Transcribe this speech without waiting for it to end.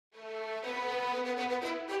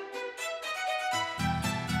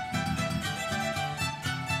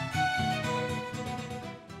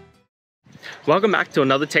Welcome back to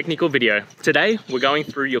another technical video. Today, we're going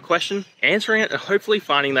through your question, answering it, and hopefully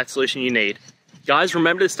finding that solution you need. Guys,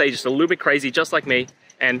 remember to stay just a little bit crazy, just like me,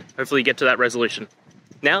 and hopefully get to that resolution.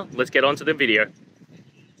 Now, let's get on to the video.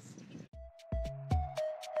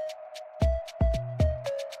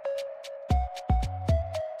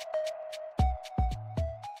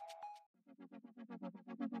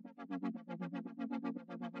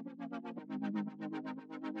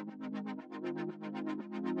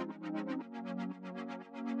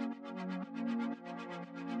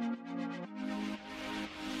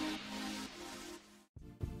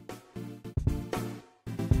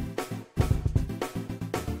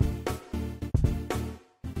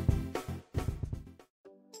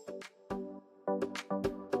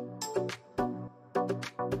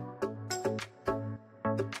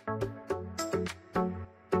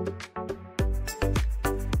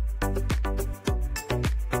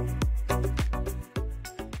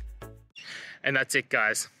 And that's it,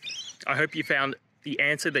 guys. I hope you found the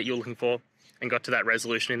answer that you're looking for and got to that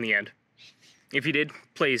resolution in the end. If you did,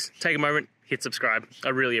 please take a moment, hit subscribe. I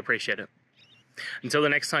really appreciate it. Until the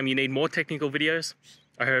next time you need more technical videos,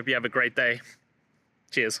 I hope you have a great day.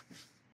 Cheers.